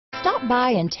Stop by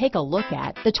and take a look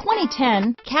at the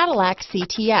 2010 Cadillac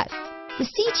CTS. The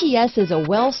CTS is a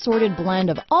well-sorted blend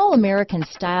of all-American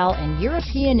style and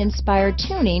European-inspired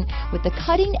tuning with the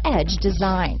cutting-edge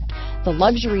design. The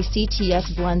luxury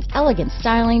CTS blends elegant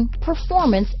styling,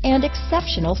 performance, and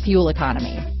exceptional fuel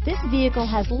economy. This vehicle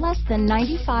has less than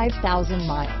 95,000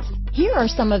 miles. Here are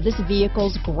some of this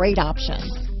vehicle's great options: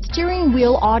 steering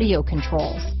wheel audio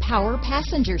controls, power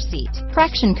passenger seat,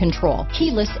 traction control,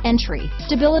 keyless entry,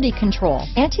 stability control,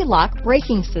 anti-lock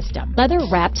braking system,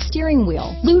 leather-wrapped steering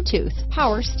wheel, Bluetooth,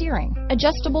 power steering,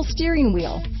 adjustable steering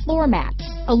wheel, floor mats,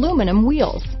 aluminum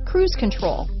wheels, cruise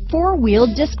control, four-wheel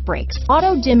disc brakes,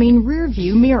 auto-dimming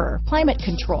rear-view mirror, climate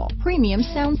control, premium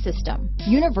sound system,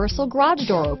 universal garage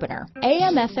door opener,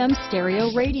 AM/FM stereo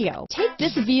radio. Take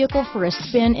this vehicle for a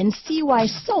spin and see why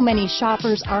so many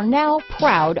shoppers are now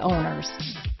proud owners.